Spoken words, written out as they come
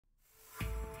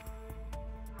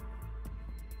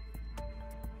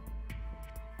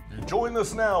You join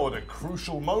us now at a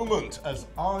crucial moment as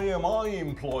IMI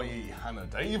employee Hannah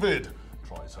David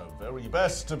tries her very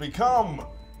best to become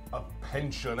a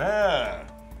pensionaire.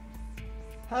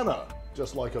 Hannah,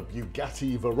 just like a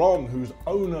Bugatti Veyron whose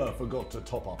owner forgot to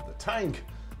top up the tank,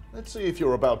 let's see if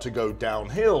you're about to go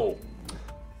downhill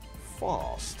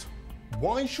fast.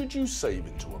 Why should you save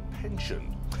into a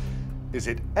pension? Is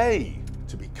it A,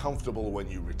 to be comfortable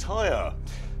when you retire?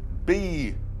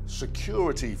 B,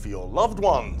 security for your loved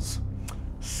ones?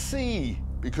 C,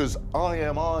 because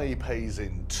IMI pays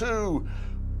in too?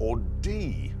 Or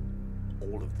D,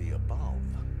 all of the above?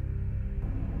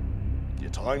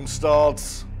 Your time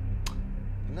starts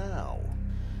now.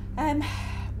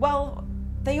 Well,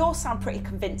 they all sound pretty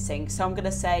convincing, so I'm going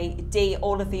to say D,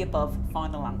 all of the above,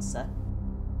 final answer.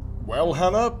 Well,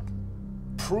 Hannah,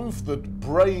 proof that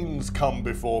brains come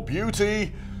before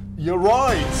beauty. You're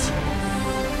right.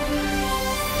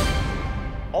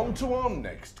 On to our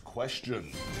next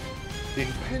question. In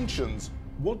pensions,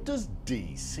 what does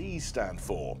DC stand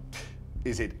for?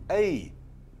 Is it A,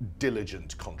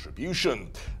 diligent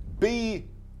contribution, B,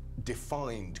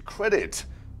 defined credit,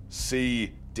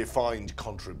 C, defined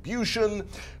contribution,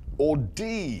 or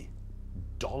D,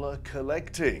 dollar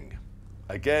collecting?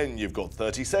 Again, you've got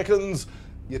 30 seconds.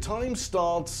 Your time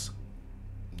starts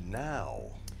now.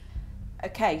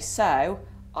 Okay, so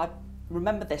I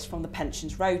remember this from the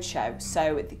Pensions Roadshow.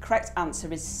 So the correct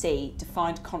answer is C,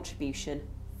 defined contribution,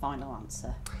 final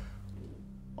answer.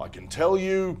 I can tell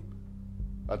you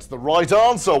that's the right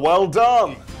answer. Well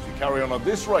done. If you carry on at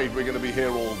this rate, we're going to be here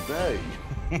all day.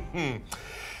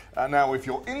 And now, if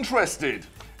you're interested,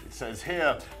 it says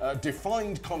here,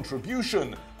 defined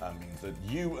contribution means that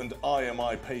you and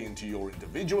IMI pay into your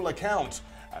individual account,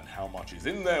 and how much is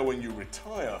in there when you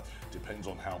retire depends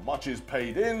on how much is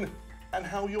paid in and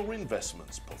how your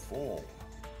investments perform.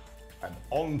 And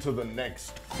on to the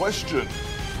next question.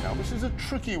 Now, this is a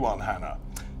tricky one, Hannah.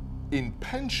 In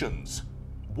pensions,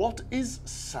 what is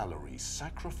salary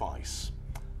sacrifice?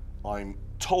 I'm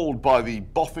told by the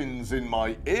boffins in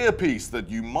my earpiece that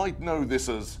you might know this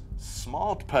as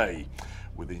smart pay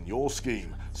within your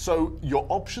scheme. So your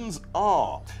options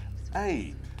are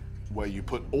A, where you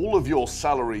put all of your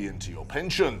salary into your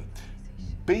pension,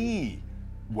 B,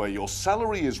 where your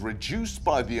salary is reduced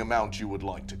by the amount you would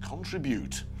like to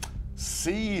contribute,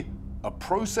 C, a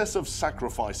process of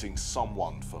sacrificing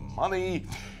someone for money,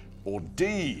 or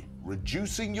D,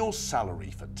 reducing your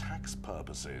salary for tax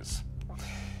purposes.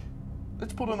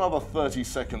 Let's put another 30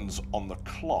 seconds on the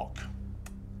clock.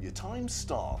 Your time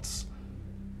starts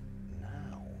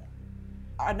now.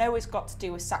 I know it's got to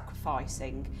do with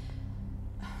sacrificing.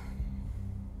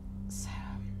 So,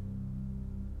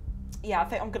 yeah, I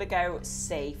think I'm going to go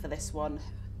C for this one.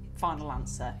 Final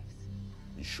answer.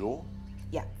 You sure?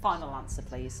 Yeah, final answer,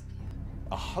 please.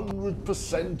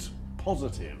 100%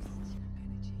 positive.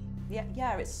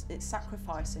 Yeah, it's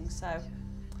sacrificing, so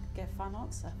get a final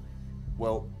answer.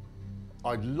 Well,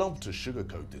 I'd love to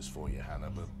sugarcoat this for you, Hannah,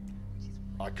 but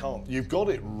I can't. You've got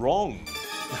it wrong.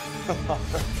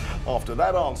 After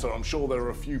that answer, I'm sure there are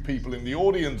a few people in the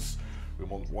audience who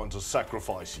want to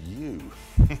sacrifice you.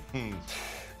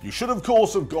 You should, of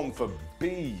course, have gone for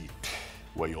B,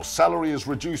 where your salary is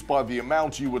reduced by the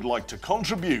amount you would like to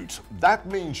contribute. That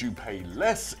means you pay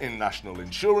less in national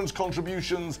insurance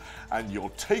contributions and your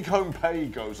take-home pay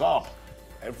goes up.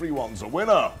 Everyone's a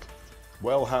winner.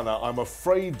 Well, Hannah, I'm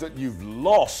afraid that you've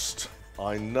lost.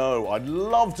 I know, I'd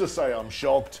love to say I'm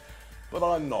shocked, but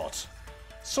I'm not.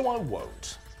 So I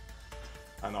won't.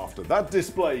 And after that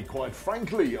display, quite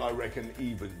frankly, I reckon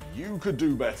even you could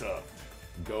do better.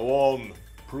 Go on,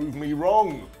 prove me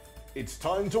wrong. It's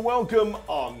time to welcome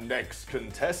our next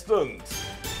contestant.